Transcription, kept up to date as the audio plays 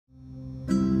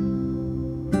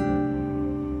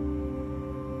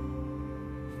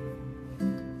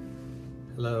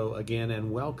Hello again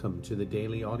and welcome to the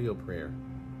Daily Audio Prayer.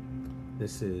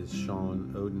 This is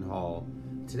Sean Odenhall.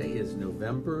 Today is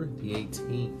November the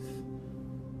 18th,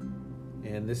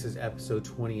 and this is episode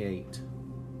 28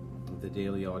 of the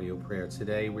Daily Audio Prayer.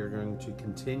 Today we're going to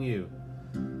continue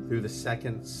through the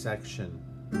second section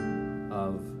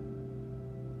of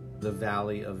the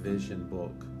Valley of Vision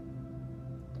book,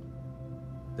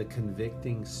 The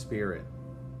Convicting Spirit.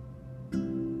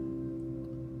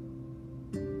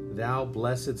 Thou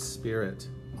blessed Spirit,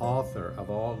 author of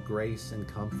all grace and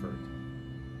comfort,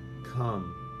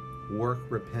 come, work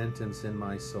repentance in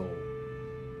my soul.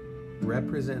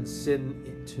 Represent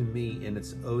sin to me in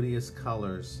its odious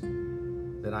colors,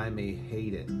 that I may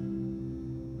hate it.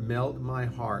 Melt my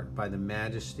heart by the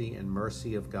majesty and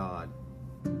mercy of God.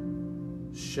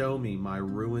 Show me my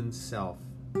ruined self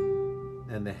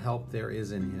and the help there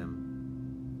is in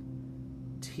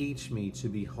Him. Teach me to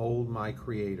behold my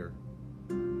Creator,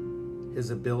 His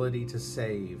ability to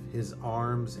save, His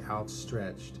arms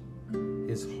outstretched,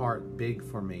 His heart big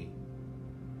for me.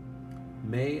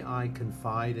 May I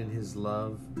confide in His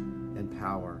love and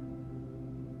power.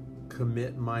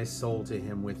 Commit my soul to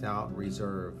Him without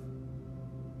reserve.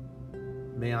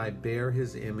 May I bear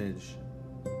His image,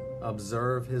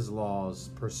 observe His laws,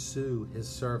 pursue His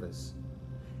service,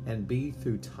 and be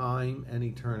through time and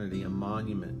eternity a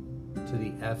monument to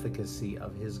the efficacy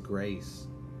of His grace,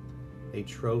 a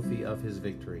trophy of His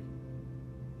victory.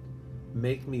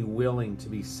 Make me willing to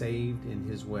be saved in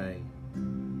His way,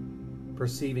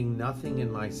 perceiving nothing in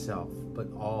myself,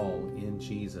 but all in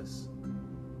Jesus.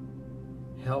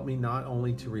 Help me not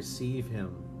only to receive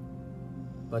Him,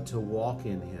 but to walk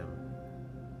in Him,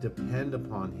 depend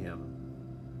upon Him,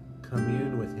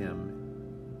 commune with Him,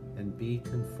 and be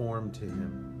conformed to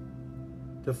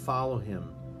Him. To follow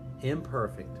Him,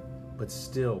 imperfect, but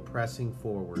still pressing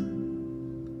forward,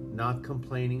 not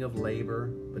complaining of labor,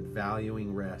 but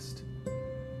valuing rest,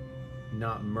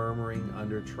 not murmuring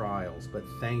under trials, but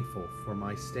thankful for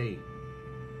my state.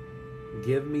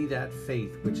 Give me that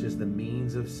faith which is the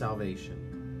means of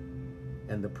salvation,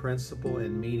 and the principle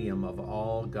and medium of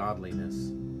all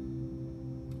godliness.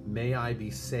 May I be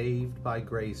saved by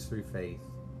grace through faith,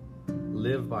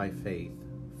 live by faith,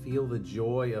 feel the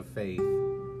joy of faith,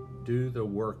 do the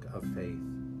work of faith.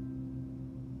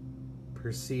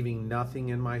 Perceiving nothing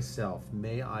in myself,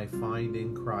 may I find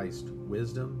in Christ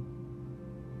wisdom,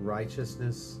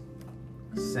 righteousness,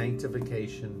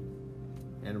 sanctification,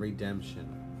 and redemption.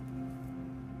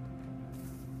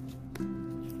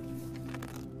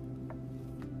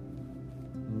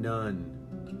 None.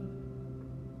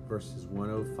 Verses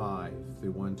 105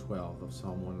 through 112 of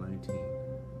Psalm 119.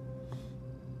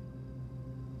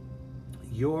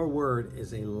 Your word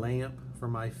is a lamp for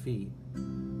my feet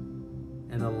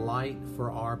and a light for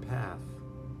our path.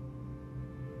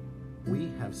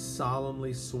 We have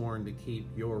solemnly sworn to keep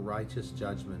your righteous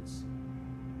judgments.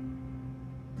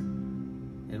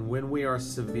 And when we are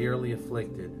severely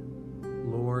afflicted,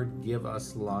 Lord, give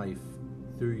us life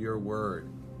through your word.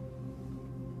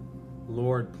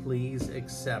 Lord, please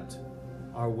accept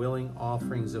our willing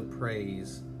offerings of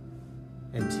praise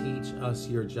and teach us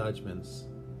your judgments.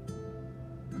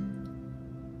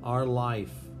 Our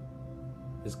life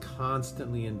is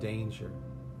constantly in danger,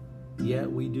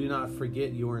 yet we do not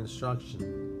forget your instruction.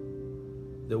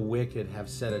 The wicked have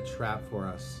set a trap for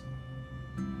us,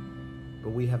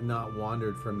 but we have not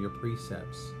wandered from your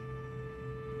precepts.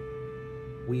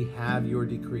 We have your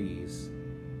decrees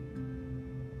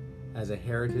as a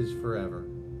heritage forever.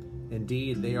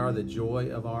 Indeed, they are the joy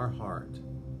of our heart.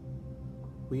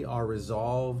 We are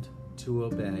resolved to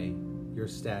obey your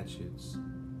statutes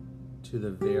to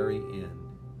the very end.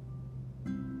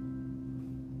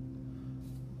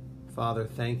 Father,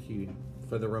 thank you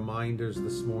for the reminders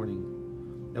this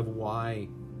morning of why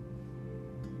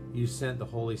you sent the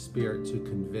Holy Spirit to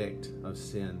convict of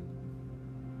sin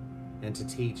and to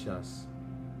teach us.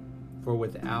 For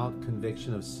without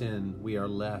conviction of sin, we are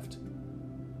left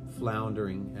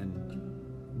floundering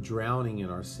and drowning in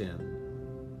our sin.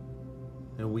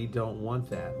 And we don't want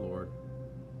that, Lord,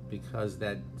 because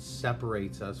that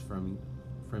separates us from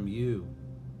you.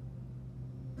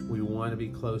 We want to be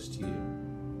close to you.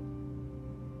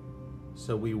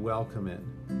 So we welcome it.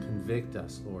 Convict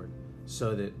us, Lord,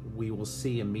 so that we will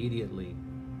see immediately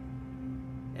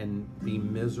and be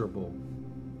miserable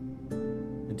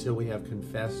until we have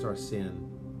confessed our sin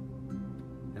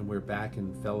and we're back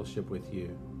in fellowship with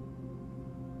you.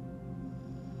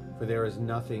 For there is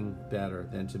nothing better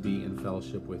than to be in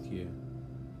fellowship with you.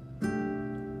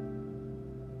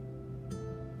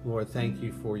 Lord, thank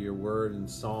you for your word in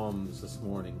Psalms this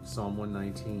morning, Psalm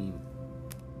 119.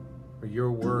 For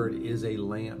your word is a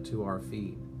lamp to our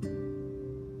feet.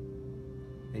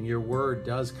 And your word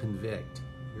does convict.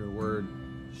 Your word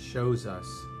shows us,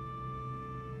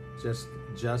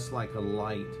 just like a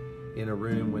light in a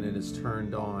room when it is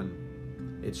turned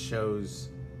on, it shows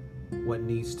what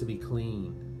needs to be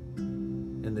cleaned.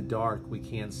 In the dark, we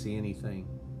can't see anything.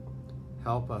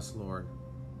 Help us, Lord.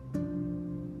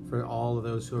 For all of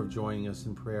those who are joining us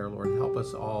in prayer, Lord, help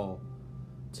us all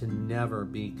to never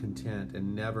be content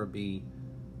and never be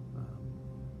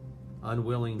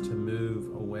unwilling to move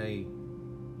away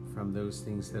from those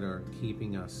things that are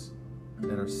keeping us,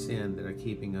 that are sin, that are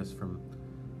keeping us from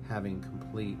having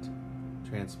complete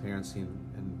transparency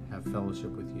and have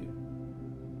fellowship with you.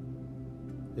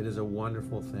 It is a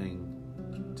wonderful thing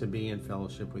to be in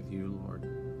fellowship with you, Lord,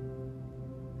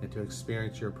 and to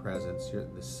experience your presence,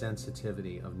 the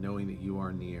sensitivity of knowing that you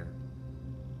are near.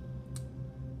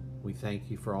 We thank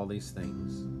you for all these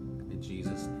things. In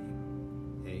Jesus'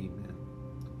 name, amen.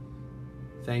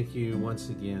 Thank you once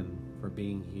again for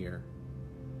being here.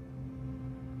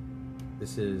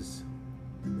 This is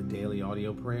the daily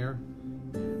audio prayer.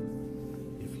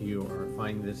 If you are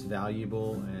finding this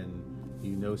valuable and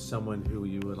you know someone who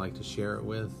you would like to share it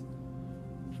with,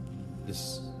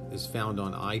 this is found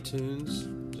on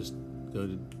iTunes. Just go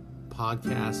to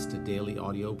podcast daily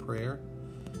audio prayer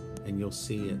and you'll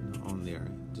see it on there.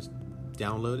 Just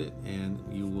download it and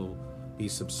you will be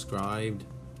subscribed,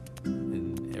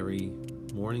 and every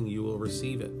morning you will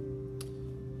receive it.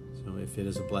 So if it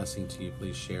is a blessing to you,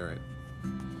 please share it.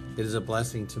 It is a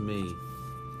blessing to me.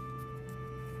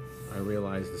 I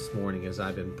realized this morning as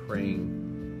I've been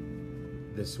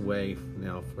praying this way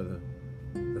now for the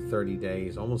 30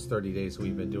 days, almost 30 days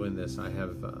we've been doing this, I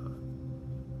have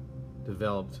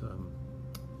developed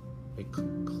a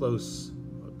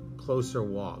closer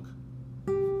walk,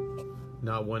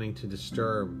 not wanting to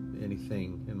disturb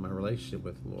anything in my relationship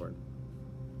with the Lord.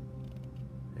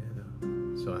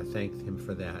 And so I thank him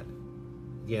for that.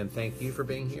 Again, thank you for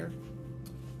being here,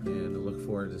 and I look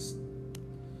forward to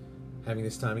having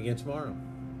this time again tomorrow.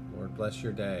 Lord, bless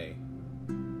your day.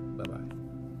 Bye-bye.